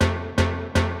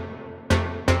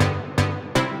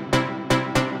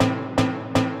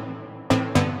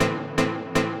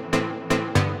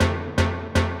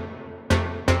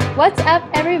What's up,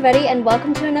 everybody, and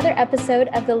welcome to another episode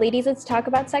of the Ladies Let's Talk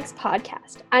About Sex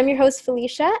podcast. I'm your host,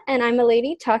 Felicia, and I'm a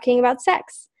lady talking about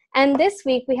sex. And this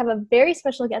week, we have a very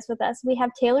special guest with us. We have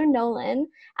Taylor Nolan,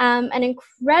 an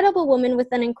incredible woman with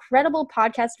an incredible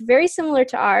podcast, very similar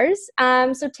to ours.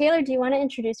 So Taylor, do you want to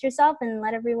introduce yourself and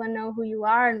let everyone know who you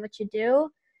are and what you do?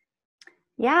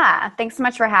 Yeah, thanks so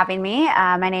much for having me.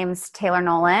 My name's Taylor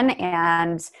Nolan,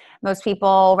 and most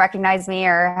people recognize me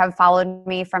or have followed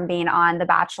me from being on The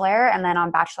Bachelor and then on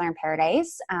Bachelor in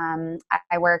Paradise. I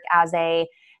work as a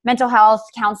mental health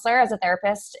counselor, as a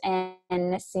therapist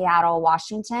in Seattle,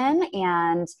 Washington,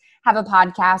 and have a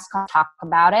podcast called Talk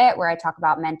About It, where I talk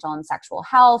about mental and sexual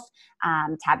health,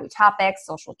 taboo topics,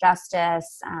 social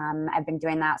justice. I've been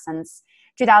doing that since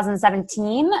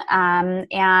 2017,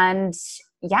 and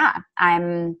yeah, I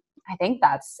think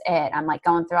that's it. I'm like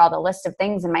going through all the list of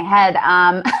things in my head.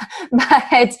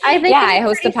 But I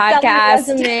host a podcast.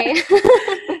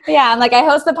 I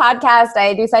host a podcast.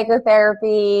 I do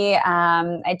psychotherapy.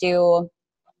 I do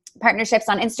partnerships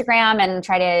on Instagram and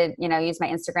try to, use my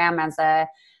Instagram as a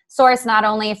source, not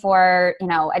only for,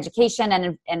 education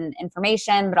and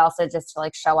information, but also just to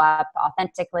like show up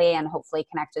authentically and hopefully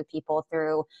connect with people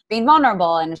through being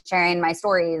vulnerable and sharing my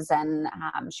stories and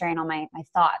sharing all my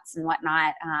thoughts and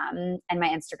whatnot. And my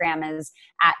Instagram is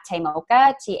at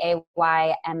Taymocha,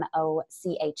 TAYMOCHA.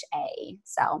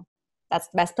 So that's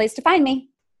the best place to find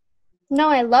me. No,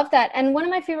 I love that. And one of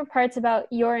my favorite parts about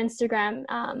your Instagram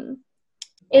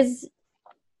is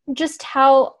just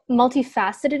how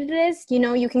multifaceted it is.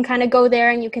 You can kind of go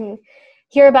there and you can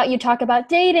hear about you talk about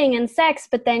dating and sex,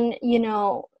 but then,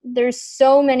 there's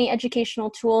so many educational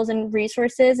tools and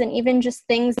resources and even just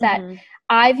things that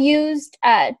I've used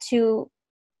to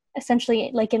essentially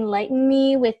like enlighten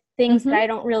me with things that I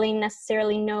don't really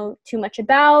necessarily know too much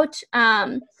about.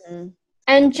 And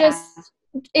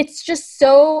it's just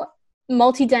so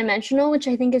multidimensional, which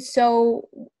I think is so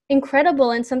incredible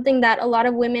and something that a lot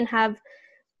of women have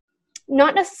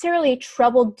not necessarily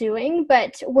trouble doing,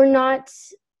 but we're not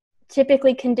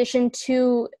typically conditioned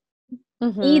to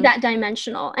be that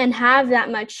dimensional and have that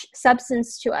much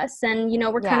substance to us. And,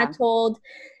 we're kind of told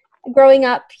growing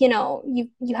up, you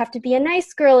have to be a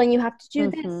nice girl and you have to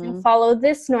do this and follow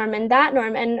this norm and that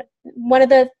norm. And one of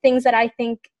the things that I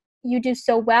think you do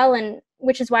so well, and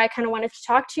which is why I kind of wanted to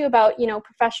talk to you about,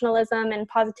 professionalism and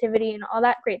positivity and all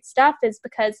that great stuff, is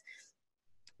because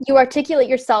you articulate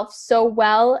yourself so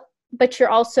well, but you're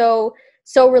also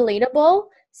so relatable.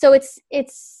 So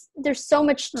there's so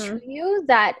much to you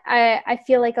that I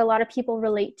feel like a lot of people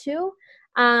relate to.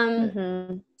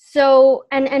 So,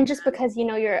 and just because,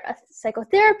 you're a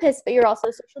psychotherapist, but you're also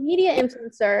a social media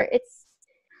influencer, it's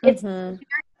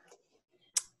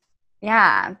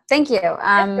yeah, thank you.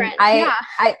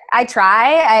 I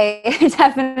try. I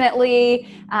definitely,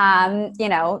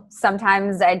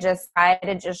 sometimes I just try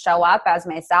to just show up as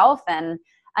myself and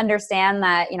understand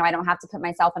that, I don't have to put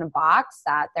myself in a box,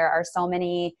 that there are so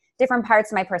many different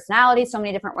parts of my personality, so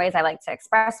many different ways I like to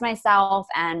express myself.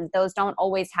 And those don't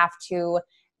always have to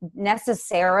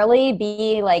necessarily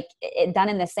be like done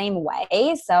in the same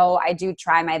way. So I do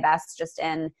try my best just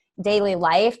in daily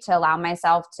life to allow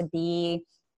myself to be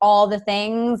all the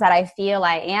things that I feel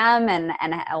I am and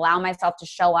allow myself to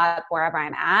show up wherever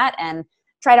I'm at, and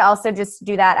try to also just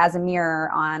do that as a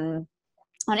mirror on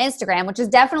Instagram, which is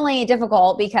definitely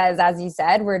difficult because, as you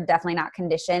said, we're definitely not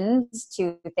conditioned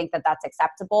to think that that's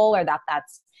acceptable or that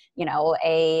that's,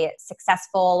 a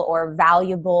successful or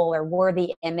valuable or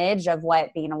worthy image of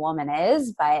what being a woman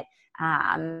is. But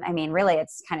really,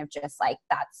 it's kind of just like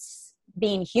that's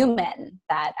being human,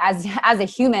 that as a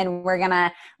human, we're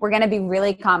gonna be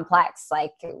really complex.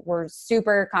 Like, we're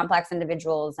super complex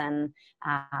individuals. And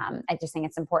I just think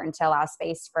it's important to allow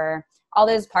space for all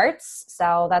those parts.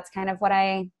 So that's kind of what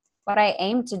I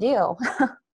aim to do.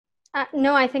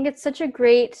 No, I think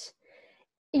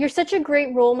you're such a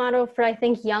great role model for, I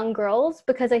think, young girls,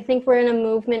 because I think we're in a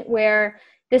movement where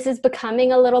this is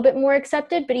becoming a little bit more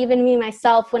accepted. But even me,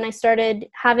 myself, when I started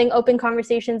having open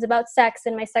conversations about sex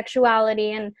and my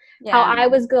sexuality and how I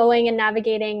was going and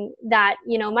navigating that,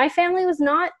 my family was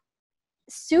not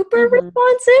super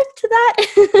responsive to that.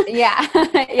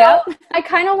 So I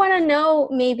kind of want to know,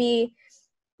 maybe,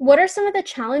 what are some of the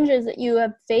challenges that you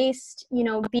have faced,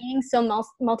 being so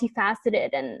multifaceted,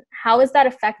 and how has that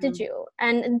affected you?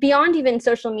 And beyond even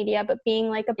social media, but being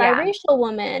like a biracial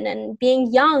woman and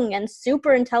being young and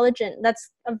super intelligent,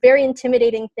 that's a very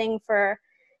intimidating thing for,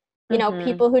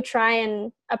 people who try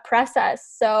and oppress us.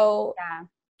 So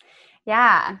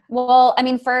Yeah. Well, I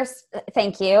mean, first,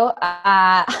 thank you.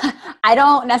 I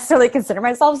don't necessarily consider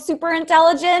myself super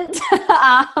intelligent.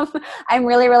 I'm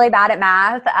really, really bad at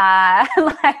math.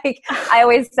 Like I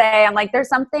always say, I'm like, there's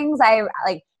some things I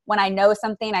like when I know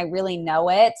something, I really know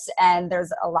it. And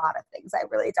there's a lot of things I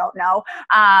really don't know.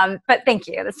 But thank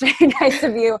you. That's very nice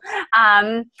of you.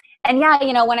 And yeah,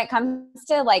 you know, when it comes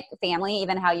to like family,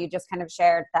 even how you just kind of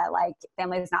shared that like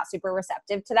family is not super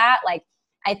receptive to that. Like,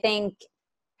 I think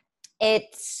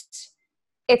it's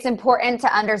important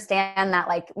to understand that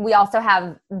like we also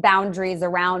have boundaries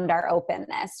around our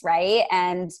openness, right?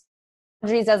 And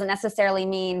boundaries doesn't necessarily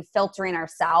mean filtering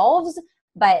ourselves,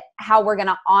 but how we're going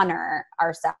to honor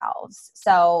ourselves.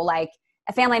 So like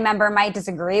a family member might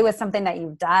disagree with something that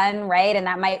you've done, right? And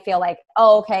that might feel like,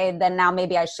 oh, okay, then now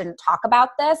maybe I shouldn't talk about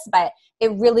this. But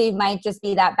it really might just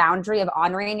be that boundary of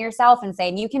honoring yourself and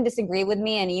saying, you can disagree with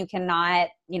me and you cannot,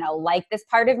 you know, like this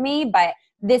part of me, but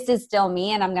this is still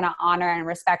me, and I'm going to honor and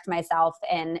respect myself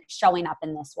in showing up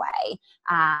in this way.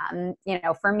 You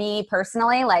know, for me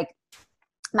personally, like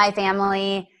my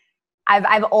family,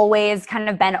 I've always kind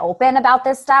of been open about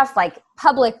this stuff. Like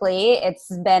publicly,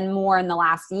 it's been more in the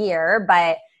last year,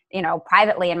 but you know,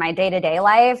 privately in my day-to-day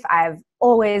life, I've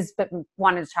always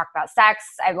wanted to talk about sex.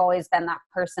 I've always been that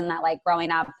person that like growing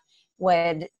up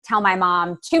would tell my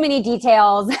mom too many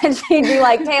details and she'd be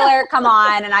like, Taylor, come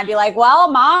on. And I'd be like,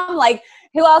 well, mom, like,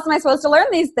 who else am I supposed to learn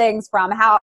these things from?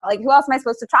 How, like, who else am I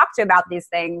supposed to talk to about these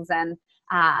things? And,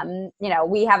 you know,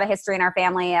 we have a history in our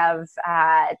family of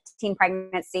teen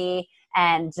pregnancy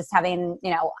and just having,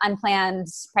 you know, unplanned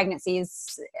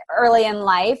pregnancies early in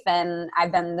life. And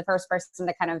I've been the first person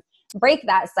to kind of break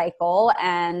that cycle.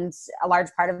 And a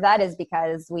large part of that is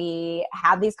because we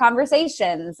have these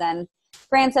conversations. And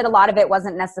granted, a lot of it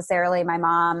wasn't necessarily my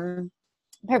mom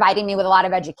providing me with a lot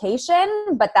of education,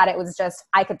 but that it was just,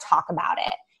 I could talk about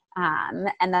it.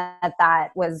 And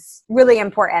that was really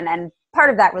important. And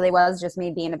part of that really was just me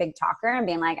being a big talker and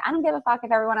being like, I don't give a fuck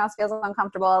if everyone else feels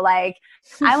uncomfortable. Like,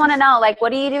 I want to know, like,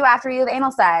 what do you do after you have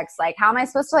anal sex? Like, how am I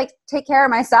supposed to like take care of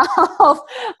myself?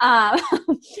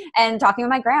 And talking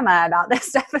with my grandma about this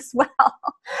stuff as well.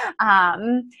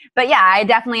 But yeah, I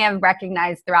definitely have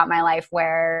recognized throughout my life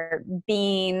where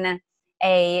being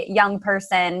a young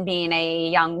person, being a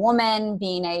young woman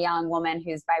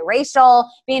who's biracial,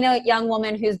 being a young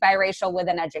woman who's biracial with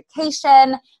an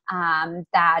education,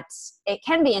 that it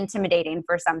can be intimidating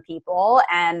for some people,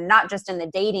 and not just in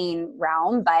the dating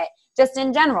realm, but just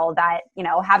in general, that, you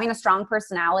know, having a strong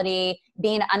personality,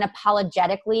 being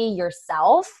unapologetically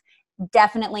yourself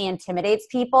definitely intimidates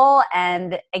people.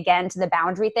 And again, to the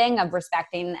boundary thing of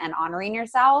respecting and honoring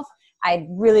yourself, I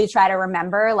really try to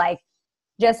remember, like,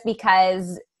 just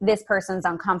because this person's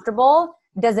uncomfortable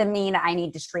doesn't mean I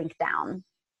need to shrink down.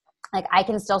 Like, I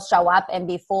can still show up and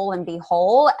be full and be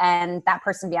whole, and that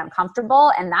person be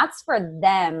uncomfortable. And that's for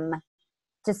them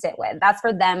to sit with. That's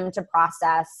for them to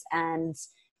process and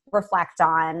reflect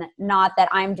on, not that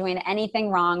I'm doing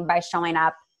anything wrong by showing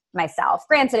up myself.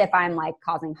 Granted, if I'm like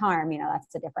causing harm, you know,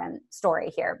 that's a different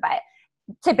story here, but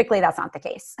typically that's not the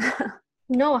case.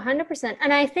 No, 100%.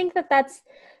 And I think that that's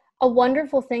a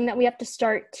wonderful thing that we have to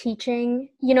start teaching,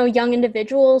 you know, young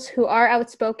individuals who are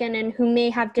outspoken and who may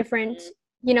have different,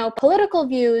 you know, political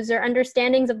views or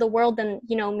understandings of the world than,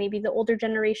 you know, maybe the older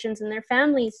generations and their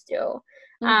families do.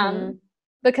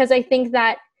 Because I think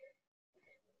that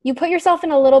you put yourself in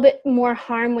a little bit more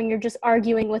harm when you're just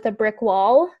arguing with a brick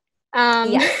wall.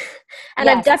 Yes. And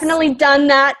I've definitely done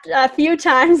that a few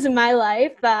times in my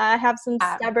life. I have some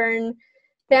stubborn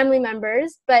family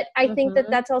members, but I think that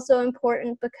that's also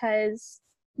important because,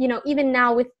 you know, even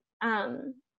now with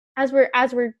as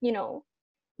we're you know,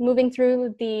 moving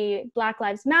through the Black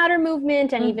Lives Matter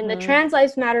movement and even the Trans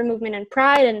Lives Matter movement and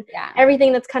Pride and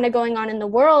everything that's kind of going on in the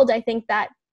world, I think that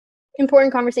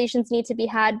important conversations need to be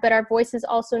had, but our voices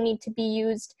also need to be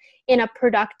used in a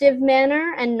productive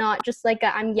manner and not just like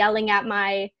I'm yelling at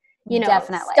my, you know,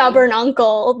 stubborn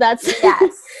uncle. That's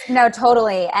yes, no,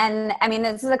 totally. And I mean,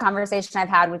 this is a conversation I've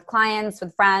had with clients,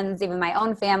 with friends, even my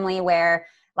own family, where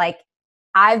like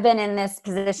I've been in this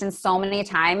position so many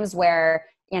times where,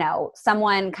 you know,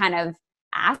 someone kind of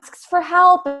asks for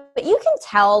help, but you can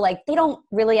tell like they don't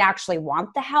really actually want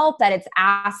the help, that it's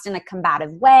asked in a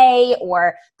combative way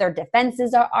or their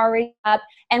defenses are already up.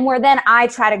 And where then I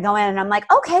try to go in and I'm like,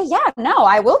 okay, yeah, no,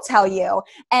 I will tell you.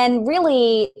 And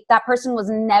really that person was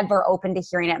never open to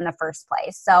hearing it in the first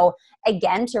place. So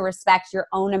again, to respect your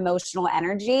own emotional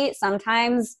energy,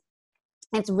 sometimes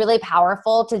it's really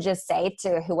powerful to just say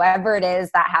to whoever it is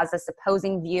that has this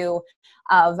opposing view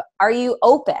of, are you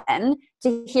open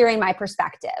to hearing my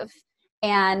perspective?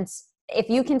 And if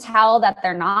you can tell that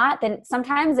they're not, then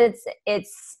sometimes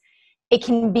it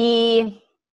can be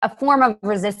a form of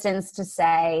resistance to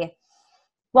say,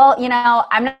 well,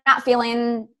 I'm not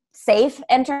feeling safe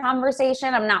enter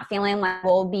conversation. I'm not feeling like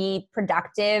we'll be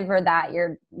productive, or that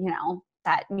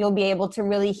that you'll be able to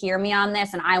really hear me on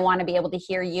this. And I want to be able to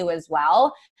hear you as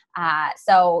well.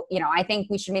 So, I think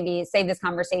we should maybe save this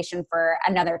conversation for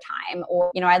another time,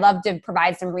 or, I'd love to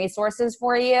provide some resources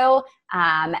for you.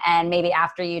 And maybe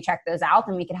after you check those out,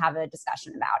 then we could have a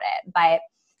discussion about it. But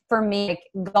for me,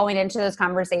 going into those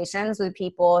conversations with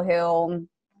people who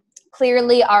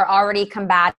clearly are already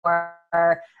combative or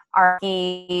are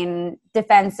asking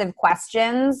defensive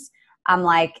questions, I'm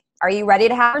like, are you ready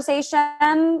to have a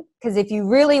conversation? Because if you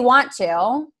really want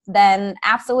to, then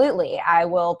absolutely, I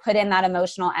will put in that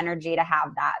emotional energy to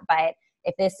have that. But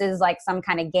if this is like some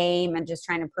kind of game and just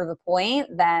trying to prove a point,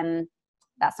 then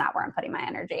that's not where I'm putting my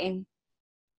energy.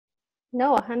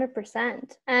 No,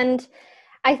 100%. And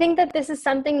I think that this is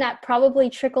something that probably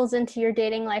trickles into your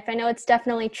dating life. I know it's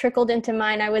definitely trickled into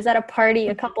mine. I was at a party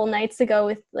a couple nights ago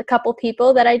with a couple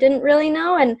people that I didn't really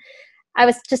know, and I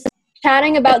was just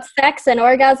chatting about sex and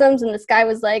orgasms, and this guy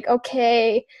was like,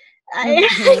 okay, I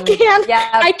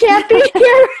can't be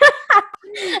here.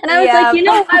 And I was like, you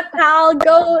know what, pal,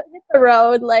 go hit the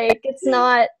road. Like, it's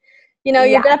not,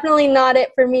 you're definitely not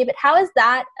it for me. But how has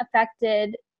that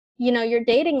affected, your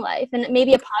dating life, and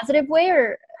maybe a positive way,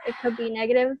 or it could be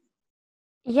negative?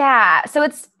 Yeah. So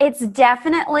it's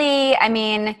definitely,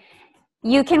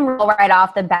 you can roll right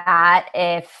off the bat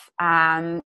if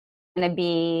going to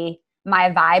be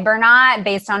my vibe or not,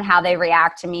 based on how they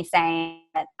react to me saying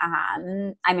that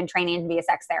I'm in training to be a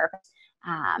sex therapist,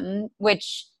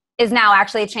 which is now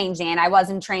actually changing. I was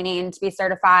in training to be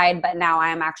certified, but now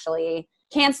I'm actually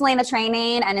canceling the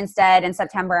training. And instead, in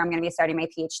September, I'm going to be starting my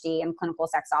PhD in clinical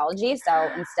sexology.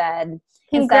 So instead,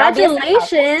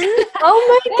 congratulations.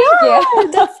 Oh my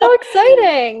God. That's so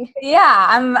exciting. Yeah,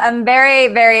 I'm very,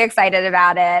 very excited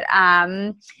about it.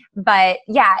 But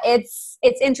yeah, it's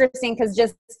interesting because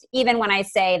just even when I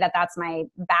say that that's my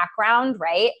background,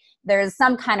 right, there's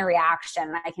some kind of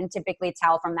reaction. I can typically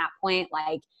tell from that point,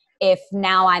 like if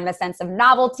now I'm a sense of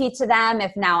novelty to them,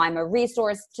 if now I'm a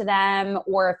resource to them,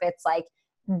 or if it's like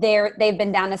they've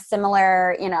been down a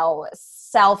similar,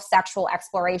 self-sexual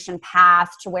exploration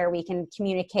path to where we can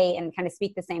communicate and kind of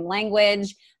speak the same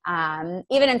language.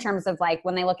 Even in terms of like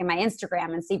when they look at my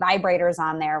Instagram and see vibrators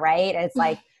on there, right? It's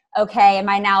like, okay, am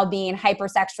I now being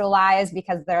hypersexualized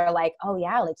because they're like, oh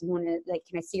yeah, like you want to, like,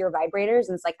 can I see your vibrators?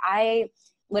 And it's like, I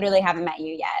literally haven't met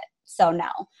you yet, so no.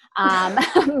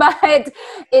 But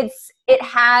it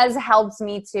has helped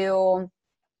me to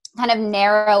kind of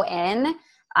narrow in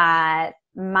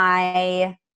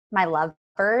my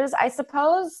lovers, I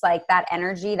suppose, like that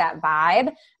energy, that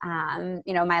vibe.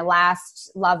 My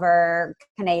last lover,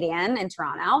 Canadian in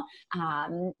Toronto,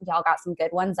 y'all got some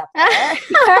good ones up there.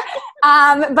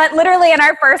 But literally in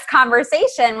our first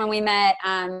conversation when we met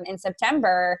in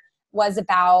September was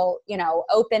about,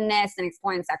 openness and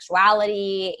exploring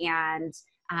sexuality and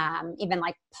even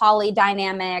like poly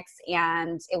dynamics.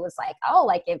 And it was like, oh,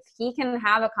 like if he can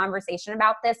have a conversation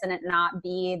about this and it not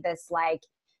be this like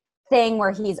thing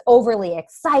where he's overly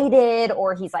excited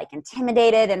or he's like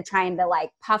intimidated and trying to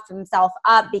like puff himself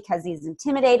up because he's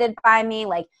intimidated by me,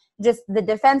 like just the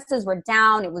defenses were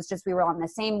down. It was just, we were on the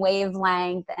same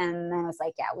wavelength. And then it was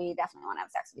like, yeah, we definitely want to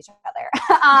have sex with each other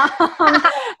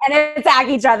and attack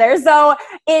each other. So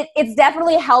it's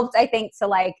definitely helped, I think, to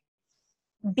like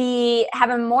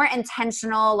have a more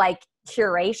intentional like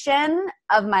curation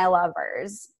of my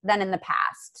lovers than in the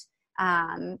past.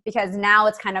 Because now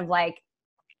it's kind of like,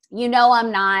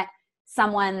 I'm not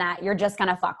someone that you're just going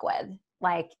to fuck with.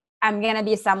 Like, I'm going to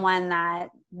be someone that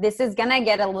this is going to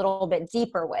get a little bit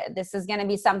deeper with. This is going to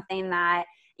be something that,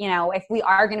 if we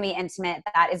are going to be intimate,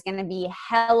 that is going to be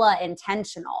hella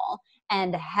intentional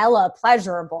and hella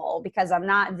pleasurable, because I'm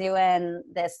not doing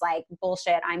this like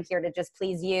bullshit, I'm here to just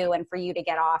please you and for you to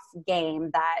get off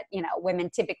game that, women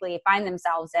typically find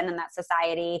themselves in, and that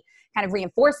society kind of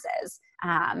reinforces.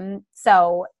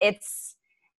 So it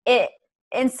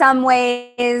in some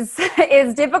ways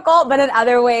is difficult, but in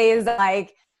other ways,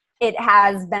 like it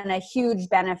has been a huge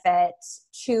benefit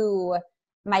to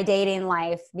my dating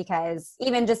life, because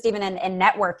even in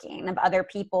networking of other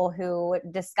people who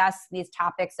discuss these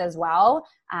topics as well,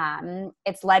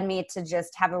 it's led me to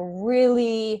just have a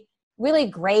really, really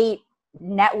great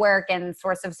network and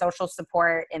source of social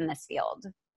support in this field.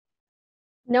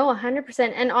 No,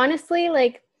 100%. And honestly,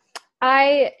 like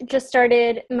I just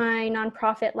started my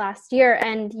nonprofit last year,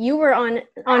 and you were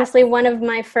honestly one of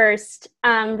my first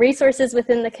resources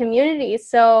within the community.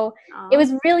 So it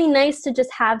was really nice to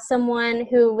just have someone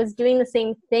who was doing the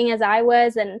same thing as I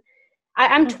was. And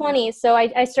I'm 20, so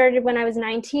I started when I was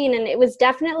 19, and it was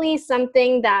definitely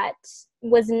something that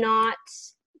was not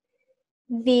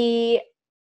the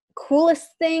coolest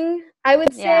thing, I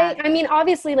would say. Yeah. I mean,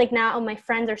 obviously, like now my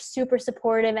friends are super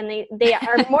supportive, and they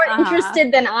are more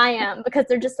interested than I am, because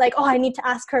they're just like, oh, I need to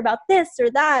ask her about this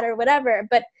or that or whatever.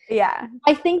 But yeah,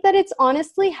 I think that it's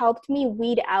honestly helped me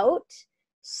weed out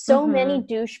so many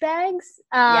douchebags.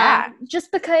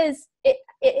 Just because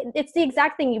it's the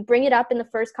exact thing. You bring it up in the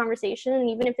first conversation, and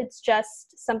even if it's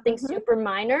just something super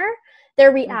minor,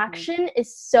 their reaction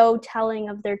is so telling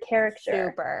of their character.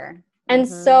 Super. And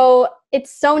so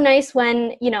it's so nice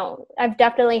when, you know, I've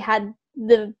definitely had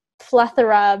the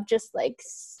plethora of just like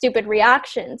stupid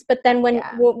reactions, but then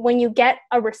when you get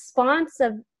a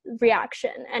responsive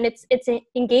reaction, and it's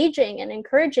engaging and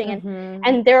encouraging,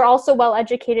 and they're also well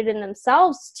educated in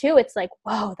themselves too, it's like,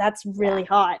 whoa, that's really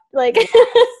hot. Like,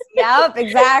 yep,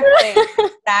 exactly.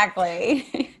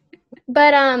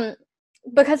 But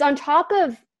because on top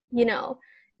of, you know,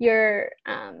 your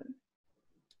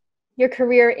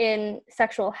career in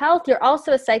sexual health, you're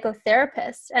also a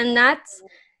psychotherapist, and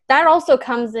that also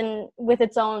comes in with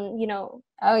its own, you know,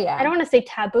 I don't want to say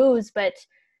taboos, but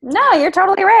no, you're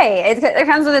totally right. It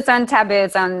comes with its own taboo,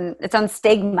 its own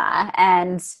stigma,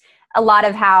 and a lot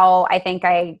of how I think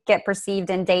I get perceived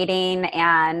in dating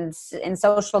and in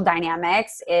social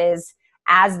dynamics is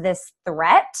as this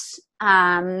threat.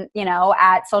 You know,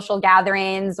 at social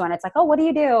gatherings when it's like, oh, what do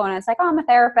you do? And it's like, oh, I'm a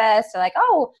therapist. Or like,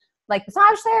 oh, like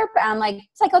massage therapist, I'm like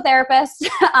psychotherapist.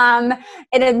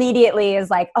 It immediately is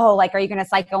like, oh, like, are you going to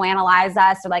psychoanalyze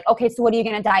us? Or like, okay, so what are you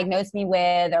going to diagnose me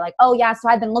with? Or like, oh yeah, so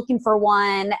I've been looking for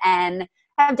one. And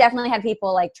I've definitely had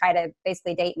people like try to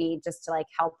basically date me just to like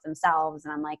help themselves.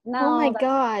 And I'm like, no, oh my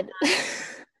God,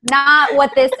 not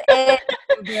what this is.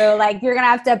 Like, you're going to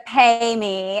have to pay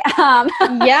me.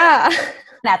 Yeah.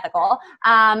 Unethical.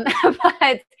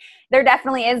 But there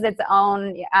definitely is its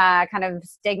own kind of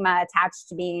stigma attached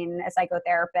to being a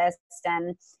psychotherapist,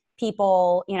 and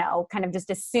people, you know, kind of just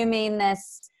assuming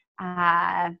this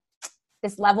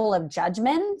this level of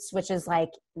judgment, which is like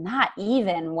not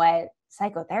even what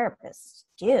psychotherapists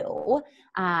do.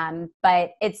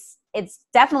 But it's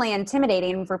definitely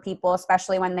intimidating for people,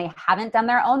 especially when they haven't done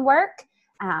their own work.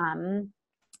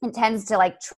 It tends to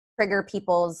like trigger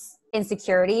people's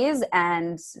insecurities,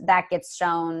 and that gets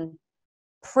shown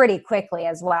pretty quickly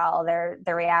as well. Their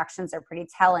reactions are pretty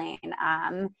telling.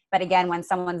 But again, when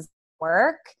someone's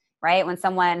work, right, when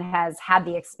someone has had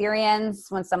the experience,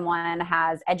 when someone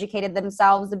has educated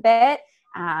themselves a bit,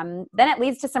 then it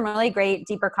leads to some really great,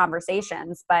 deeper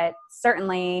conversations. But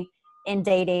certainly in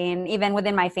dating, even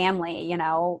within my family, you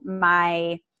know,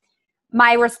 my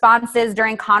responses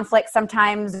during conflict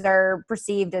sometimes are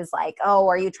perceived as like, oh,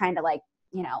 are you trying to like,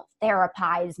 you know,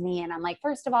 therapize me? And I'm like,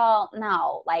 first of all,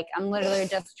 no, like, I'm literally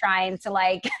just trying to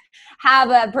like have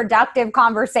a productive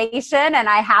conversation, and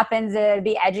I happen to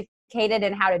be educated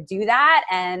in how to do that.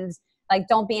 And like,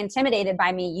 don't be intimidated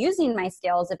by me using my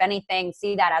skills. If anything,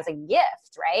 see that as a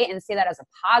gift, right? And see that as a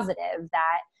positive,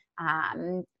 that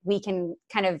we can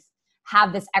kind of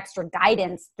have this extra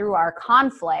guidance through our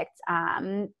conflict.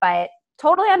 But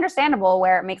totally understandable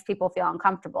where it makes people feel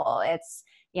uncomfortable. It's,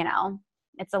 you know,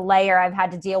 it's a layer I've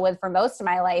had to deal with for most of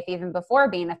my life, even before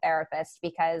being a therapist,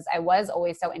 because I was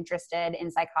always so interested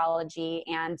in psychology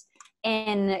and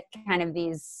in kind of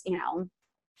these, you know,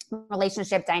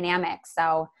 relationship dynamics.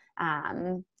 So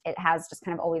it has just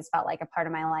kind of always felt like a part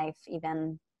of my life,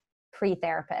 even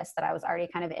pre-therapist, that I was already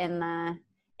kind of in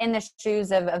the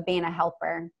shoes of being a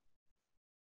helper.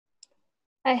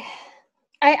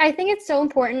 I think it's so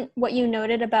important what you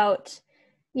noted about,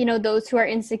 you know, those who are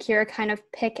insecure kind of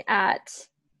pick at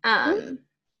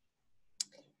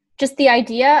just the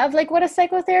idea of like what a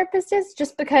psychotherapist is,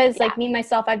 just because like me,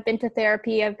 myself, I've been to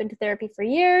therapy for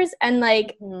years, and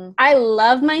like I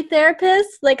love my therapist.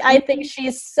 Like I think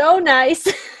she's so nice.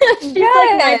 She's like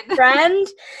my friend.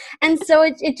 And so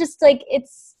it just like,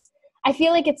 I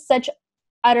feel like it's such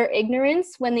utter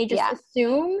ignorance when they just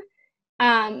assume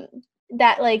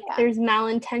that like there's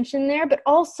malintention there. But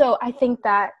also I think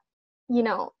that, you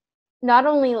know, not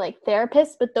only like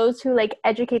therapists, but those who like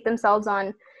educate themselves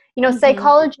on, you know,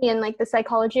 psychology and like the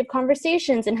psychology of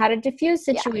conversations and how to diffuse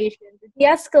situations,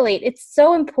 de-escalate. It's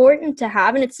so important to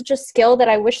have, and it's such a skill that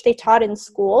I wish they taught in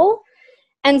school.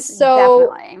 And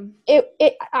so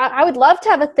I would love to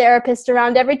have a therapist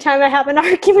around every time I have an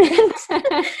argument.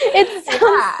 It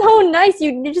sounds so nice.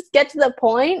 You just get to the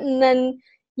point and then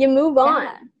you move on.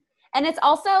 Yeah. And it's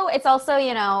also,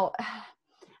 you know,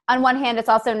 on one hand, it's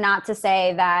also not to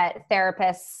say that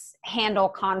therapists handle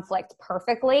conflict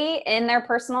perfectly in their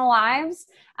personal lives.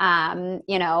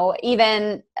 You know,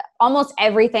 even almost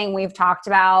everything we've talked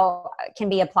about can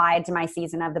be applied to my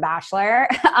season of The Bachelor.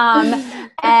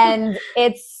 And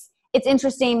it's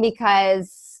interesting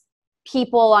because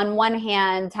people on one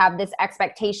hand have this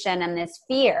expectation and this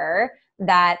fear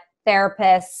that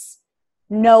therapists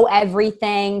know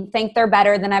everything, think they're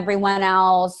better than everyone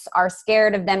else, are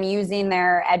scared of them using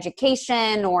their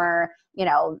education or, you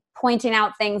know, pointing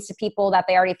out things to people that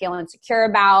they already feel insecure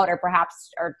about or perhaps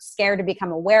are scared to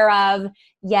become aware of.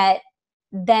 Yet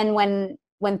then when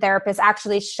therapists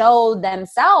actually show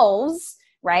themselves,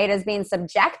 right, as being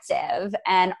subjective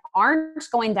and aren't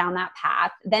going down that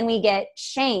path, then we get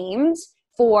shamed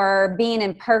for being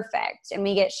imperfect, and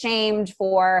we get shamed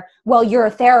for, well, you're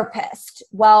a therapist.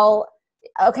 Well,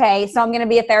 okay, so I'm going to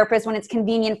be a therapist when it's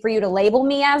convenient for you to label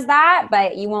me as that,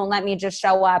 but you won't let me just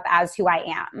show up as who I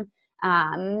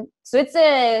am. So it's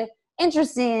a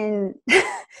interesting,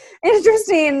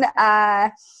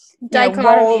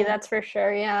 dichotomy, that's for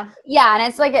sure. Yeah. Yeah. And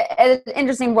it's like an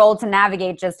interesting role to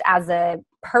navigate just as a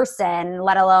person,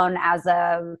 let alone as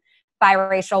a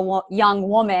biracial young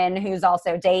woman who's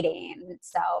also dating.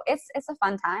 So it's a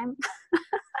fun time.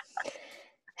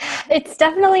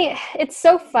 It's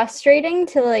so frustrating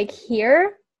to like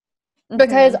hear,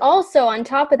 because also on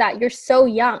top of that, you're so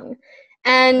young,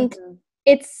 and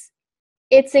it's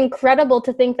incredible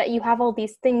to think that you have all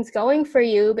these things going for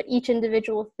you, but each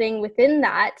individual thing within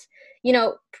that, you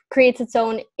know, creates its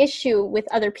own issue with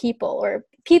other people, or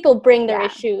people bring their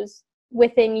issues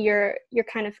within your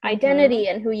kind of identity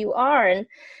and who you are. And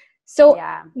so,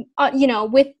 you know,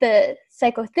 with the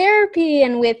psychotherapy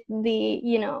and with the,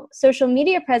 you know, social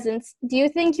media presence, do you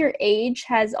think your age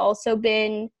has also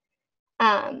been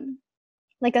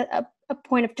like a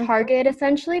point of target,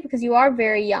 essentially, because you are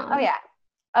very young?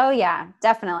 Oh yeah,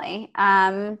 definitely.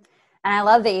 And I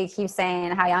love that you keep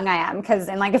saying how young I am, because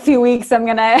in like a few weeks I'm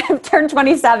gonna turn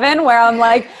 27, where I'm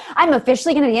like, I'm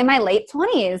officially gonna be in my late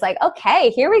 20s. Like,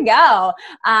 okay, here we go.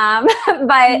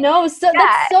 But no, so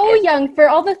that's so young for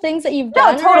all the things that you've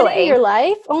done in your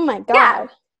life. Oh my God. Yeah.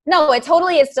 No, it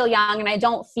totally is still young, and I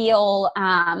don't feel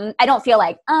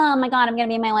like, oh my God, I'm gonna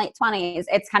be in my late 20s.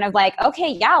 It's kind of like,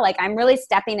 okay, yeah, like I'm really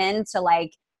stepping into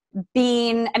like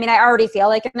being, I mean, I already feel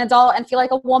like an adult and feel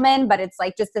like a woman, but it's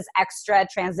like just this extra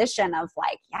transition of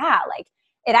like, yeah, like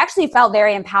it actually felt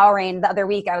very empowering. The other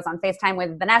week I was on FaceTime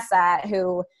with Vanessa,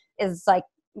 who is like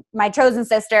my chosen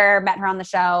sister, met her on the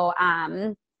show.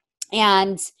 And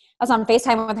I was on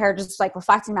FaceTime with her, just like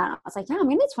reflecting about it. I was like, yeah, I'm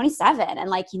gonna be 27. And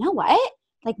like, you know what?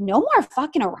 Like, no more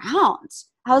fucking around.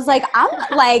 I was like, I'm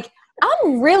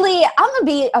gonna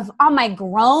be on my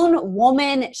grown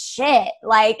woman shit.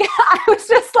 Like, I was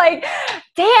just like,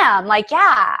 damn, like,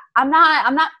 yeah, I'm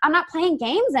not playing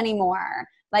games anymore.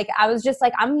 Like, I was just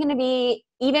like, I'm gonna be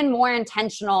even more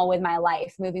intentional with my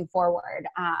life moving forward.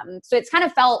 So it's kind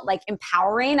of felt like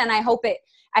empowering, and I hope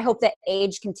that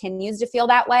age continues to feel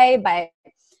that way. But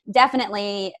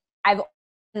definitely, I've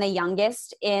been the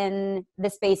youngest in the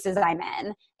spaces I'm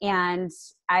in, and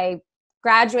I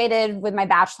graduated with my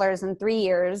bachelor's in 3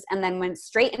 years and then went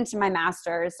straight into my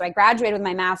master's. So I graduated with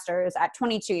my master's at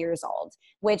 22 years old,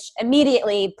 which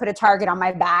immediately put a target on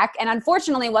my back. And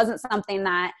unfortunately wasn't something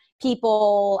that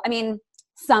people, I mean,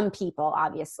 some people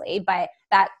obviously, but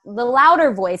that the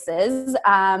louder voices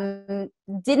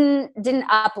didn't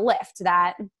uplift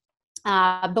that.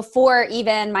 Before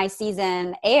even my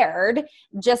season aired,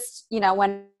 just, you know,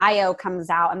 when IO comes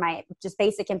out and my just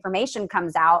basic information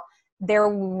comes out, there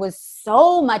was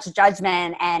so much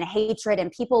judgment and hatred and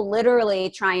people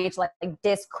literally trying to like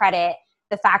discredit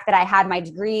the fact that I had my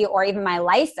degree or even my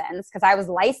license, because I was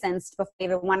licensed before I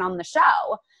even went on the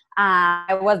show.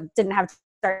 Didn't have to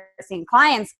start seeing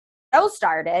clients. The show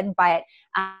started, but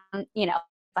you know,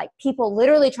 like people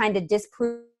literally trying to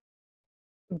disprove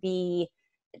be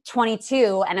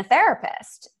 22 and a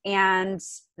therapist, and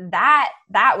that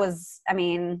was, I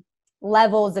mean,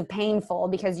 levels of painful,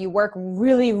 because you work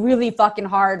really, really fucking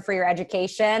hard for your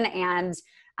education, and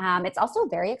it's also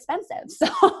very expensive.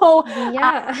 So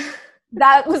yeah,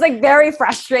 that was like very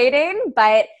frustrating.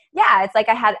 But yeah, it's like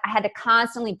I had to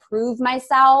constantly prove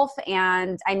myself.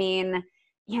 And I mean,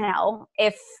 you know,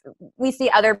 if we see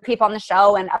other people on the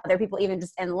show and other people even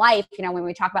just in life, you know, when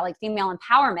we talk about like female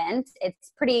empowerment,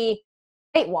 it's pretty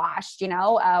whitewashed. You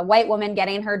know, a white woman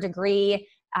getting her degree,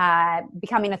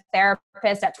 becoming a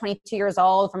therapist at 22 years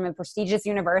old from a prestigious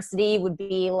university would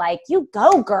be like, you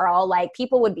go girl. Like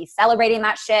people would be celebrating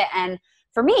that shit. And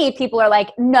for me, people are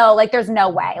like, no, like there's no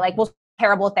way. Like, we'll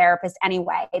terrible therapist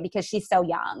anyway because she's so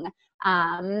young.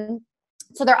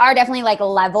 So there are definitely like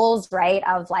levels, right,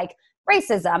 of like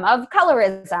racism, of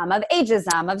colorism, of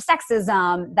ageism, of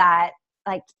sexism that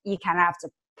like you kind of have to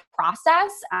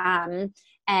process.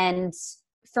 And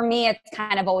for me, it's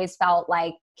kind of always felt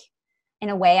like, in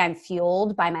a way, I'm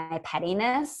fueled by my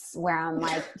pettiness, where I'm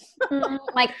like,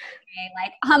 like, okay,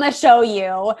 like I'm gonna show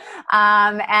you.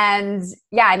 And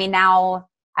yeah, I mean, now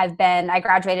I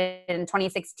graduated in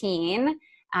 2016.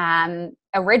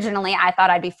 Originally, I thought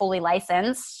I'd be fully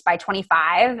licensed by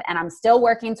 25, and I'm still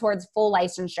working towards full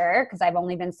licensure because I've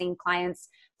only been seeing clients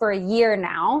for a year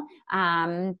now.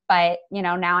 But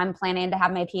now I'm planning to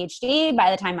have my PhD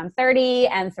by the time I'm 30,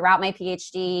 and throughout my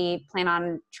PhD, plan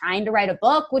on trying to write a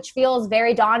book, which feels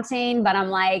very daunting, but I'm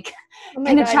like, oh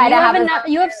my God,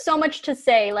 you have so much to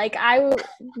say. Like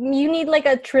you need like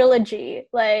a trilogy,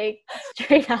 like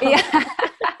straight up. Yeah.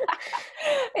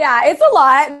 Yeah, it's a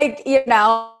lot, like,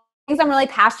 things I'm really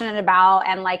passionate about.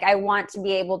 And like, I want to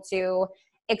be able to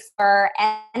explore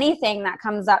anything that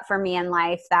comes up for me in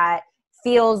life that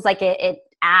feels like it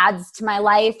adds to my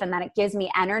life and that it gives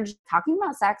me energy. Talking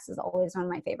about sex is always one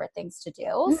of my favorite things to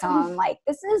do. So I'm like,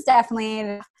 this is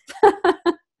definitely.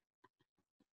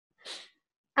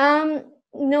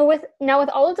 With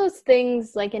all of those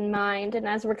things like in mind, and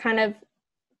as we're kind of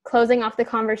closing off the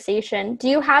conversation, do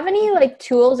you have any like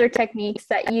tools or techniques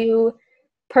that you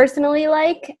personally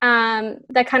like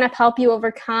that kind of help you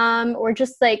overcome or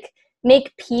just like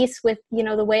make peace with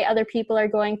the way other people are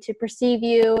going to perceive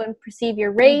you and perceive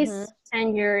your race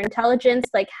and your intelligence?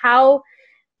 Like how,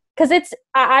 because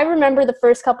I remember the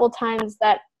first couple of times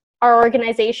that our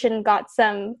organization got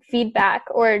some feedback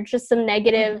or just some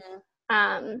negative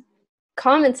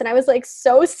comments, and I was like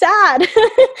so sad.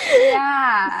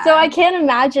 Yeah. So I can't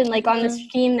imagine like on this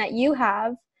team that you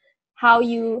have how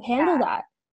you handle that.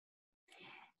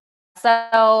 So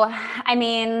I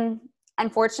mean,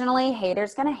 unfortunately,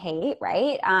 haters gonna hate,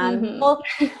 right? Well,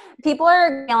 people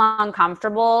are feeling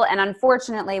uncomfortable, and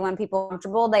unfortunately, when people are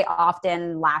comfortable, they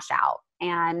often lash out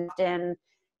and often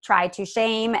try to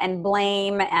shame and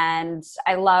blame. And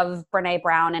I love Brene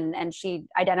Brown, and she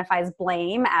identifies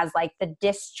blame as like the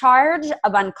discharge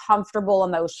of uncomfortable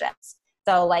emotions.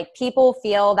 So like people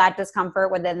feel that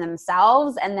discomfort within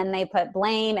themselves, and then they put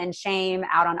blame and shame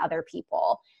out on other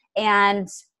people. And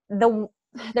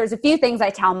there's a few things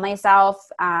I tell myself.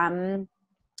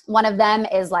 One of them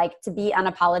is like to be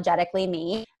unapologetically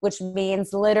me, which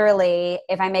means literally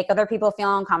if I make other people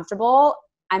feel uncomfortable,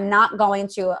 I'm not going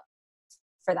to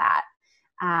for that.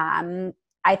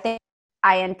 I think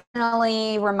I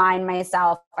internally remind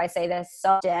myself, I say this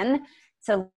so often,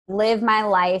 to live my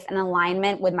life in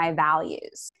alignment with my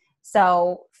values.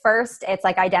 So first, it's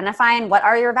like identifying what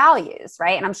are your values,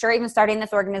 right? And I'm sure even starting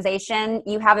this organization,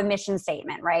 you have a mission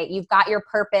statement, right? You've got your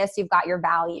purpose, you've got your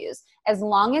values. As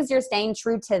long as you're staying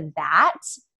true to that,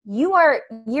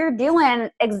 you're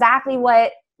doing exactly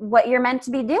what you're meant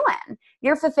to be doing.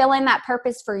 You're fulfilling that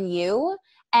purpose for you.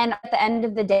 And at the end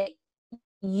of the day,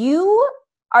 you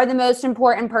are the most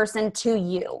important person to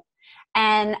you.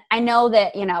 And I know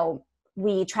that,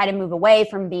 we try to move away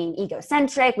from being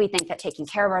egocentric. We think that taking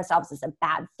care of ourselves is a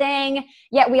bad thing.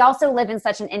 Yet we also live in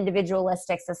such an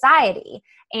individualistic society.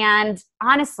 And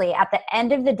honestly, at the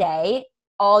end of the day,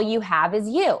 all you have is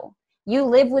you. You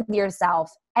live with yourself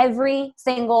every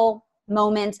single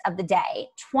moment of the day,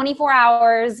 24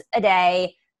 hours a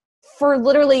day for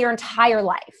literally your entire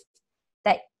life,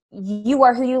 that you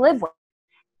are who you live with.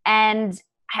 And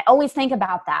I always think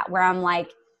about that, where I'm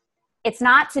like, it's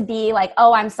not to be like,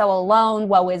 oh, I'm so alone,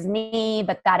 woe is me,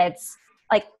 but that it's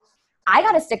like, I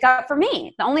got to stick up for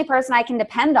me. The only person I can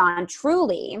depend on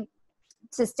truly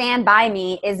to stand by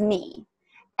me is me.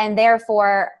 And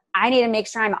therefore, I need to make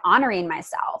sure I'm honoring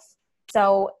myself.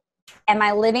 So am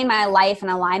I living my life in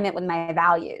alignment with my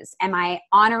values? Am I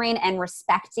honoring and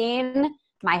respecting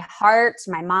my heart,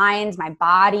 my mind, my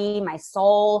body, my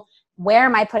soul? Where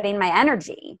am I putting my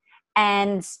energy?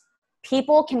 And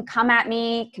people can come at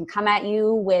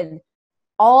you with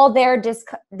all their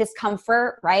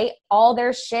discomfort, right? All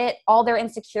their shit, all their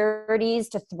insecurities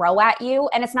to throw at you,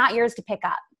 and it's not yours to pick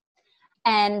up.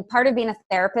 And part of being a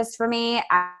therapist for me,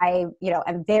 I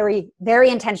am very, very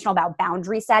intentional about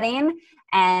boundary setting.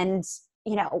 And,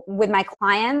 with my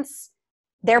clients,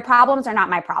 their problems are not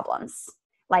my problems.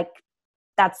 Like,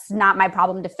 that's not my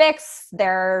problem to fix.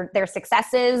 Their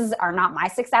successes are not my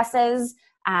successes.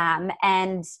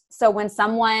 And so when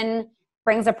someone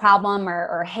brings a problem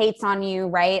or hates on you,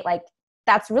 right? Like,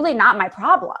 that's really not my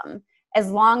problem.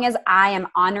 As long as I am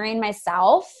honoring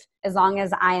myself, as long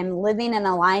as I am living in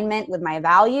alignment with my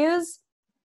values,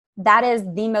 that is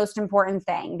the most important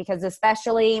thing, because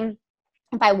especially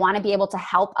if I want to be able to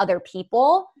help other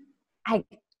people, I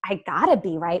gotta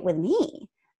be right with me.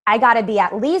 I gotta be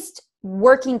at least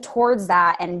working towards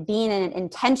that and being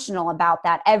intentional about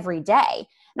that every day.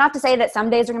 Not to say that some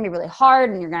days are gonna be really hard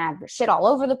and you're gonna have your shit all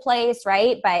over the place,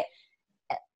 right? But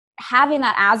having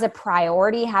that as a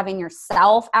priority, having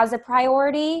yourself as a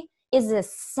priority is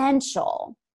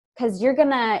essential, because you're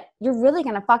really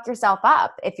gonna fuck yourself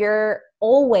up if you're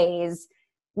always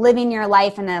living your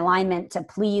life in alignment to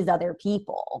please other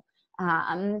people.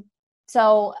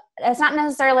 So it's not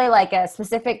necessarily like a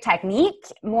specific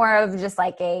technique, more of just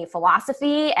like a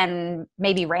philosophy and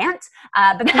maybe rant.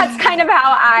 But that's kind of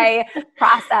how I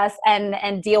process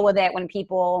and deal with it when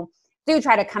people do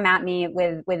try to come at me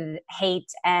with hate.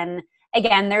 And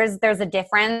again, there's a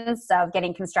difference of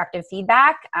getting constructive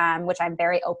feedback, which I'm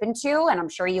very open to, and I'm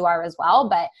sure you are as well.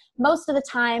 But most of the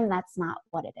time, that's not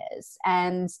what it is.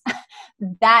 And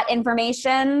that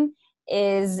information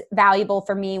is valuable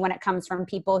for me when it comes from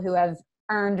people who have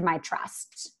earned my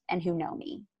trust and who know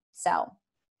me. So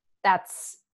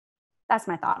that's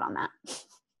my thought on that.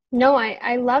 No,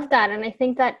 I love that. And I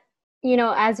think that,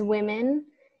 as women,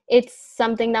 it's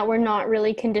something that we're not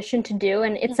really conditioned to do.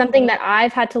 And it's something that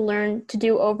I've had to learn to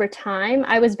do over time.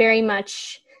 I was very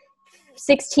much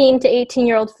 16 to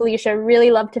 18-year-old Felicia,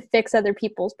 really loved to fix other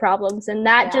people's problems. And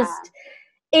that just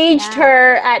aged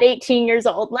her at 18 years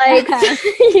old. Like,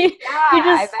 you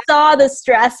just saw the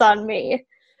stress on me.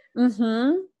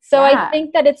 So I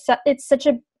think that it's such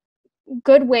a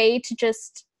good way to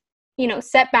just,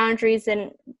 set boundaries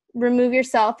and remove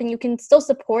yourself, and you can still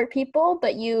support people,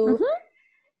 but you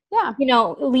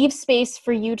leave space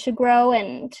for you to grow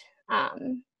and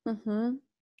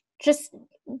just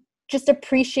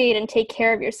appreciate and take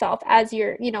care of yourself as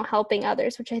you're, helping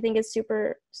others, which I think is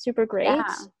super, super great.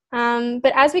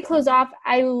 But as we close off,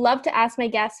 I love to ask my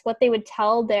guests what they would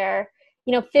tell their,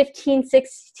 15,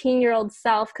 16-year-old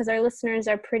self, because our listeners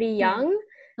are pretty young.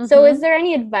 So is there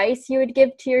any advice you would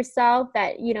give to yourself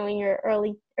that, in your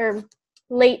early or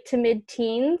late to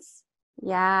mid-teens?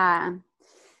 Yeah.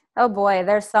 Oh boy,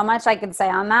 there's so much I could say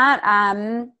on that.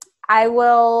 I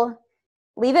will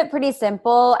leave it pretty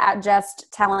simple at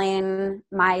just telling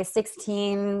my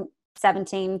 16,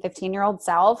 17, 15-year-old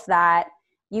self that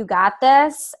you got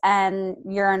this and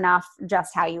you're enough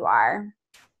just how you are.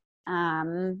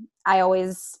 I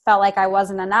always felt like I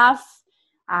wasn't enough.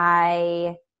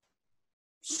 I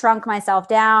shrunk myself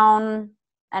down,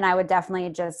 and I would definitely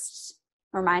just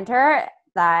remind her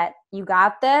that you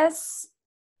got this.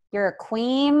 You're a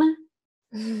queen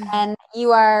and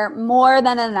you are more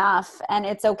than enough, and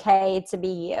it's okay to be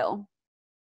you.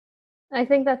 I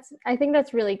think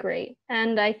that's really great.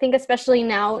 And I think especially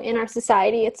now in our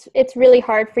society, it's really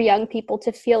hard for young people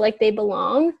to feel like they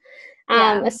belong,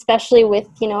 especially with,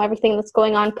 everything that's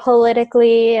going on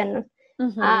politically and,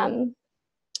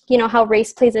 how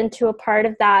race plays into a part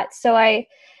of that. So I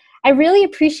really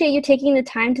appreciate you taking the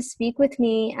time to speak with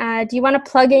me. Do you want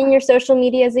to plug in your social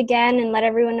medias again and let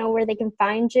everyone know where they can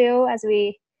find you as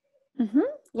we...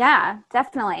 Yeah,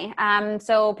 definitely.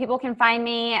 So people can find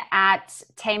me at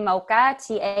Taymocha,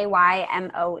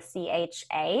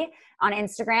 TAYMOCHA on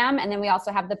Instagram. And then we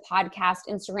also have the podcast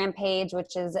Instagram page,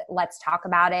 which is Let's Talk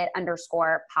About It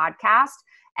 _podcast.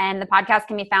 And the podcast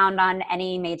can be found on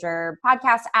any major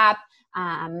podcast app.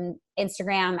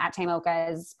 Instagram at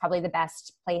Taymocha is probably the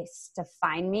best place to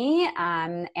find me.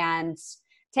 And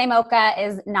Taymocha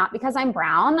is not because I'm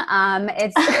brown.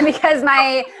 It's because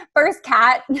my first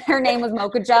cat, her name was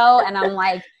Mocha Joe, and I'm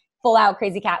like full out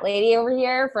crazy cat lady over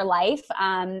here for life.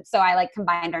 So I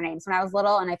combined our names when I was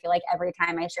little, and I feel like every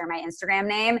time I share my Instagram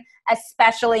name,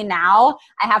 especially now,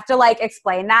 I have to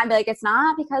explain that and be like, it's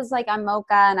not because I'm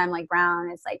Mocha and I'm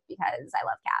brown. It's because I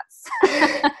love cats.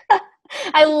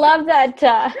 I love that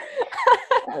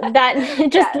that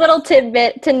just little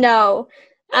tidbit to know.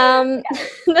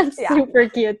 That's super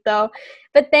cute though.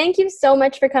 But thank you so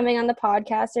much for coming on the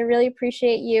podcast. I really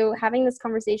appreciate you having this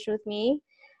conversation with me.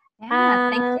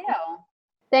 Thank you.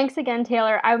 Thanks again,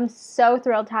 Taylor. I'm so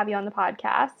thrilled to have you on the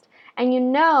podcast. And you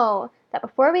know that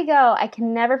before we go, I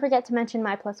can never forget to mention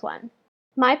My+1.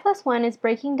 My+1 is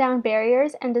breaking down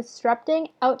barriers and disrupting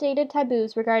outdated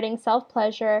taboos regarding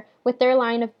self-pleasure with their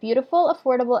line of beautiful,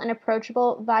 affordable, and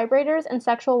approachable vibrators and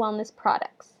sexual wellness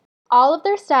products. All of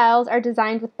their styles are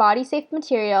designed with body-safe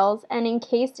materials and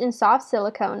encased in soft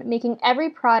silicone, making every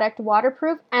product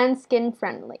waterproof and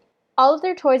skin-friendly. All of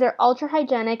their toys are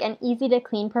ultra-hygienic and easy to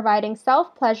clean, providing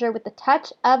self-pleasure with the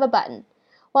touch of a button.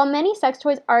 While many sex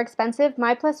toys are expensive,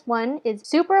 My+1 is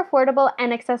super affordable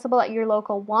and accessible at your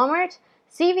local Walmart,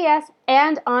 CVS,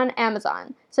 and on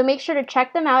Amazon. So make sure to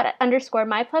check them out at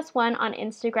 _my+1 on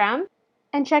Instagram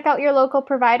and check out your local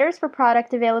providers for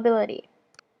product availability.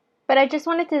 But I just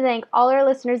wanted to thank all our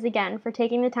listeners again for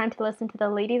taking the time to listen to the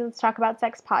Ladies Let's Talk About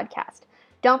Sex podcast.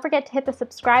 Don't forget to hit the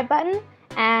subscribe button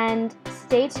and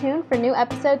stay tuned for new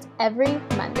episodes every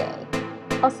Monday.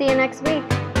 I'll see you next week.